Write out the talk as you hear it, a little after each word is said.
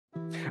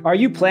Are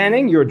you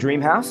planning your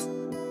dream house?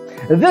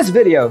 This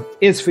video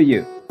is for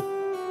you.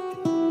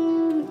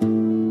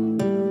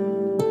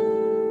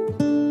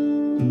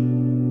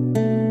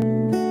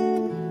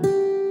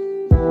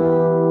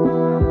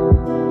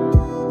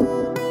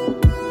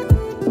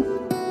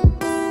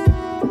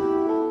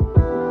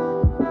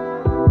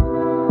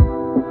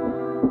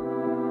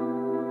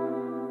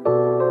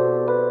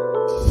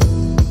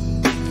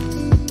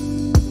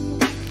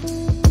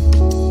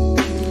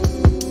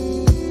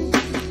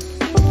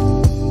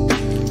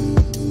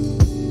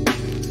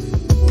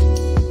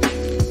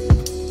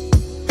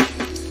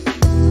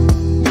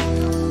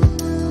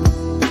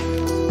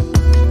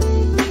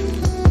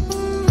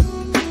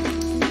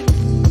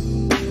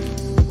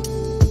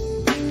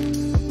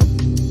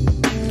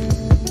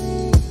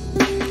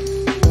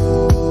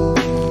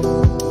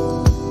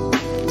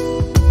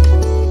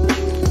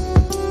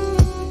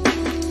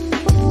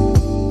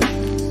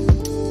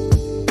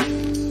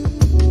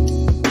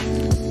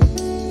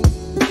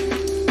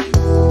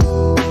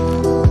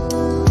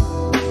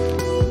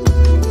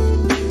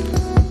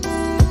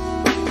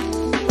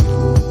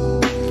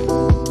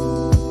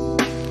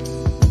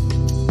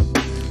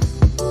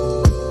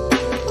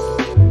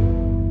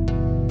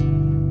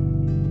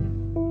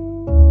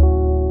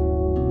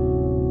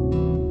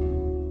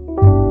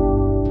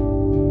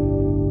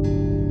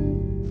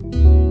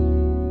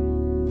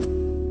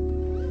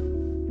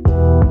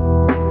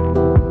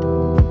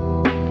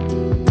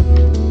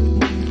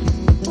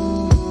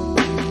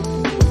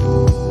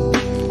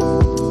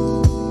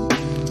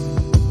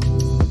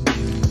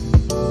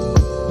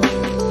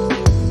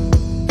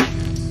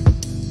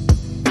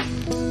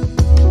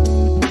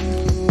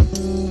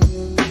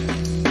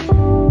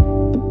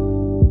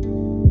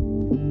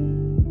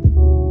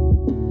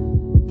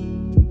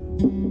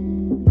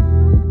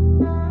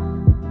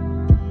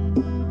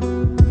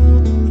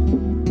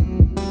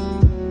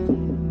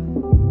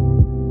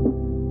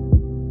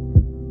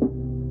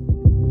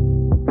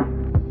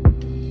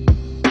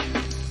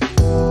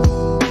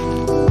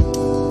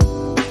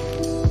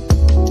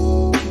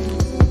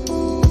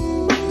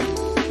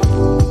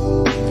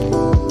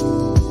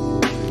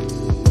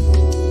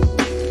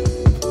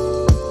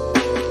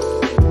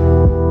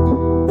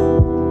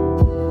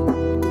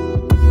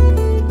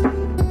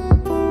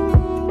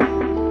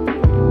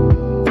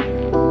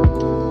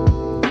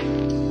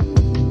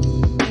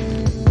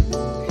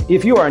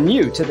 If you are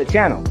new to the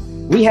channel,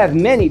 we have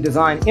many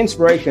design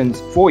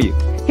inspirations for you.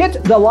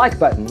 Hit the like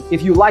button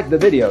if you like the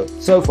video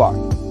so far.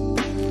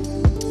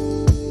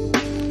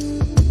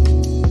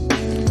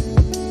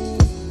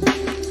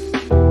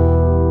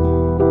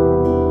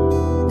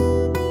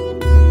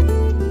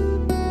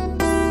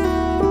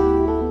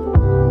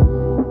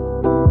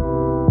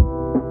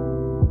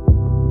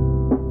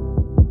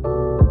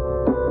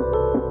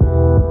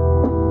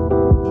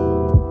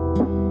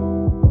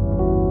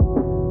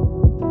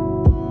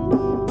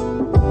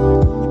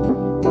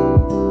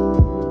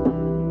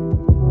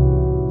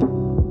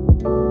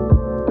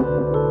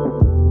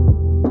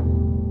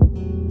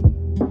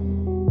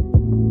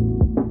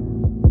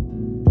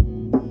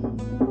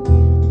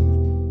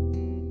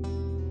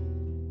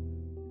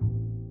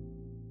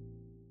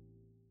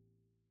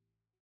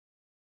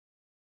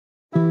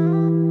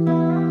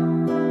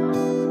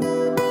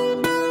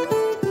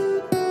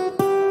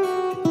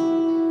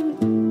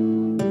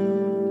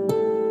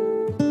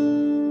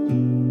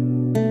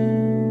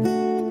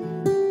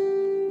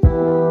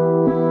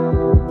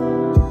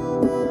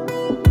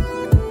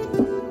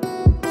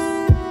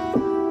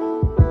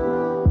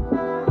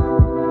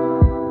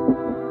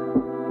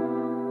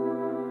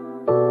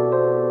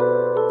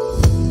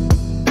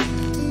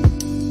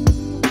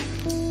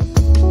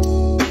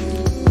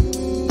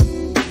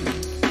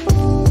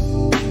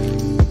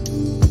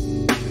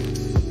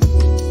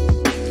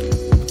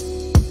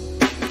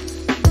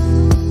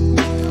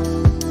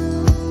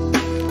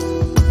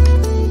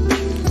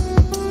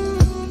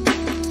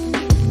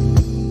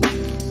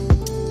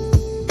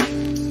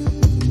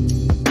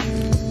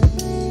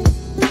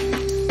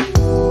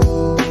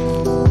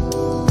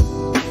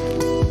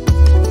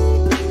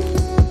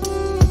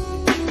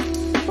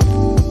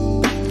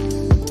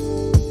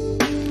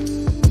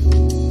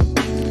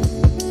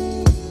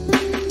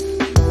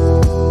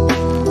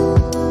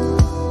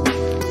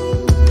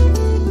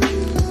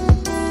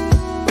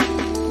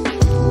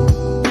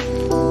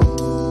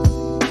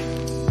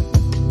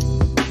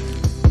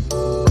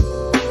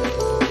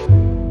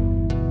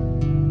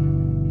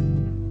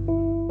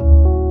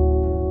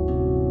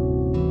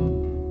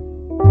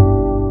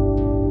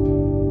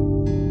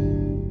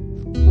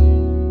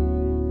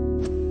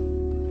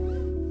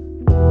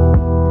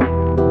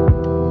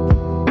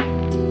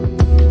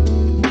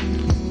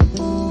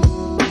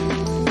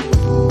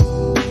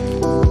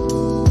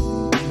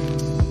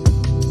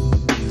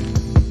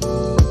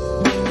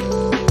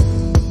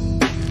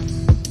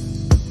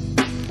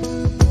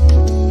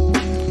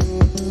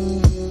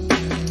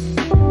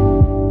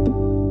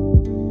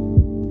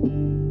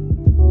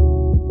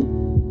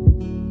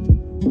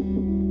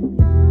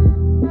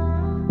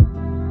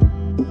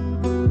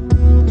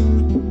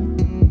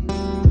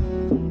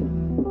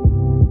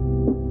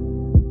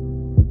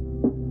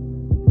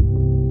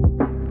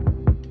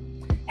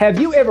 Have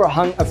you ever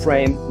hung a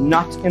frame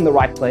not in the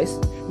right place?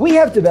 We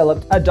have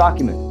developed a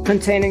document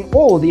containing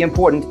all the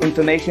important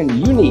information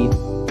you need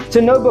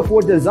to know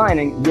before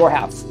designing your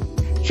house.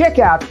 Check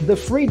out the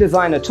free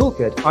designer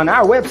toolkit on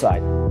our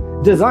website,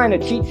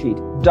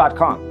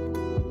 designercheatsheet.com.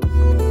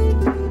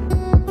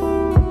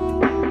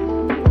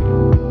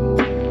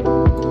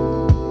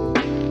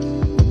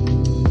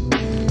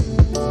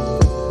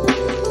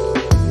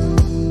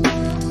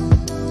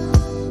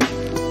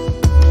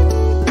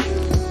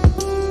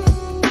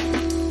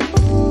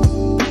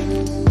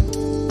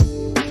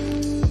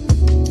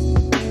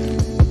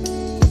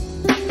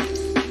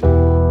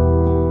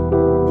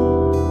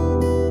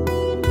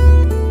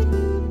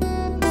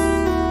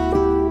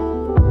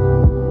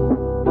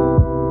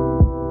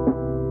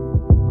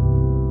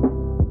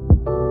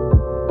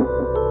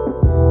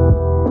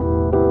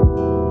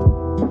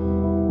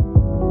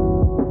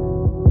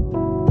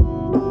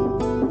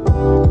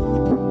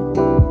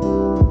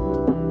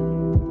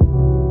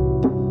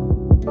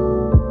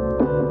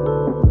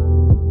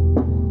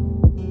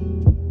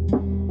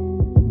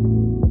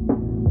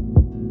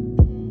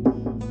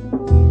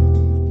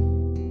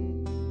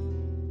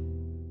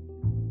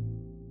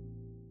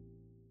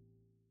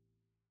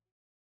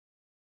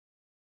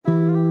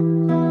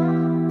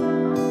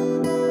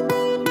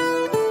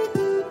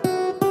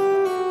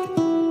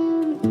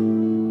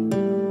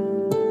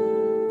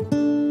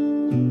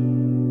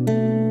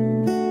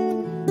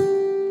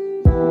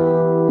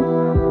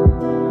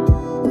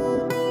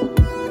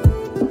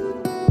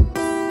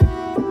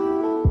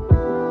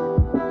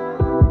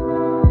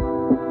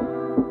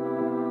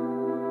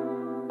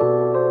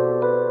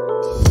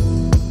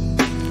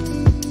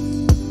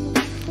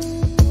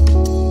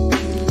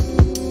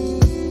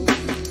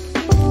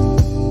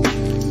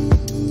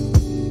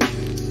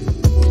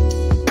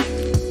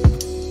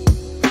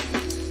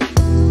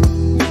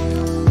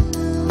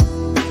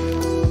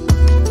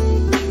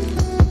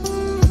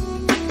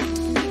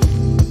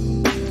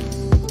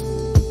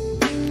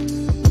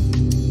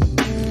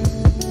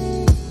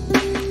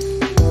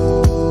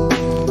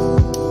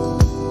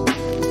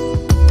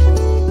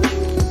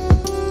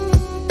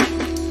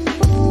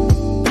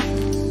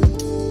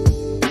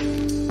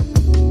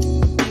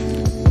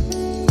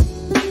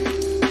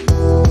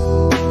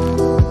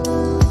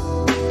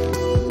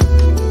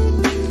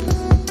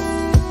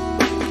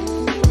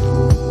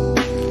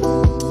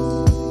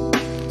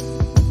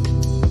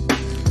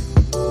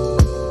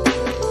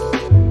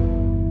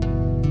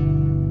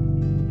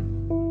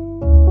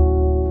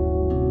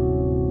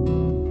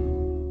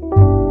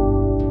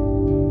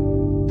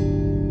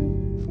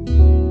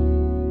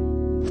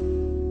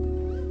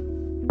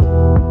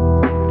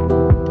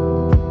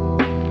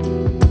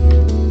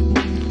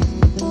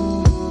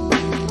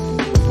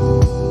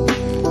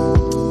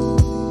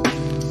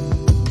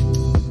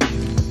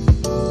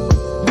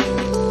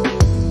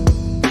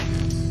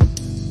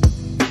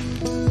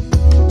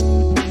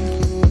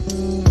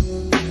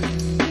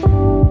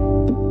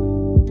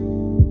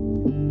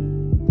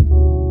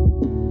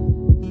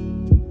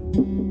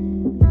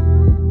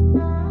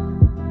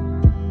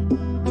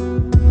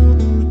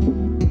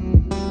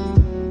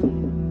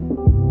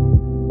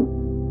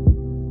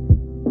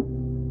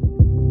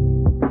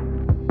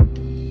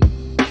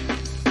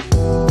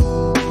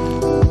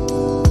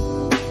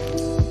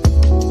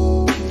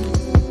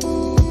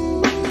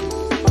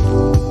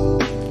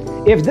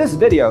 If this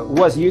video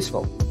was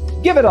useful,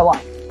 give it a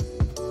like.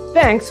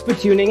 Thanks for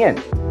tuning in.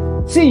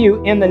 See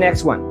you in the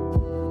next one.